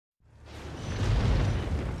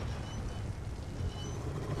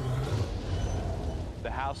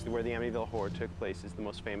The house where the Amityville Horror took place is the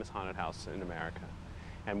most famous haunted house in America.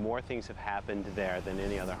 And more things have happened there than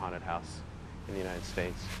any other haunted house in the United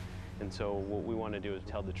States. And so what we want to do is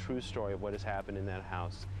tell the true story of what has happened in that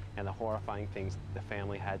house and the horrifying things the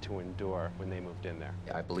family had to endure when they moved in there.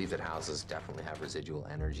 I believe that houses definitely have residual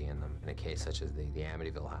energy in them. In a case such as the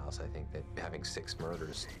Amityville house, I think that having 6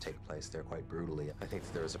 murders take place there quite brutally, I think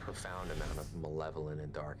that there was a profound amount of malevolent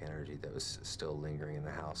and dark energy that was still lingering in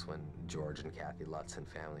the house when George and Kathy Lutz and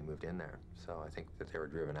family moved in there. So I think that they were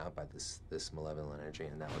driven out by this malevolent energy,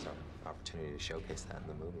 and that was our opportunity to showcase that in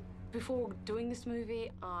the movie. Before doing this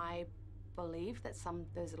movie, I believe that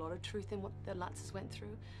there's a lot of truth in what the Lutzes went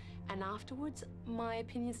through. And afterwards, my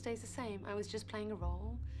opinion stays the same. I was just playing a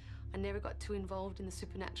role. I never got too involved in the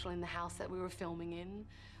supernatural in the house that we were filming in.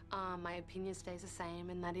 My opinion stays the same,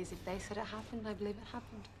 and that is, if they said it happened, I believe it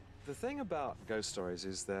happened. The thing about ghost stories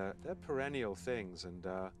is they're perennial things, and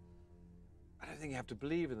I don't think you have to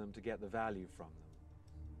believe in them to get the value from them.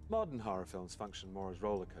 Modern horror films function more as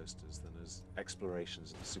roller coasters than as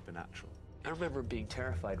explorations of the supernatural. I remember being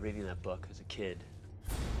terrified reading that book as a kid.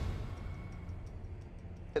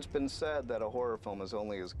 It's been said that a horror film is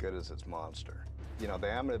only as good as its monster. You know, the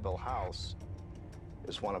Amityville house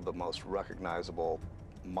is one of the most recognizable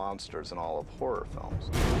monsters in all of horror films.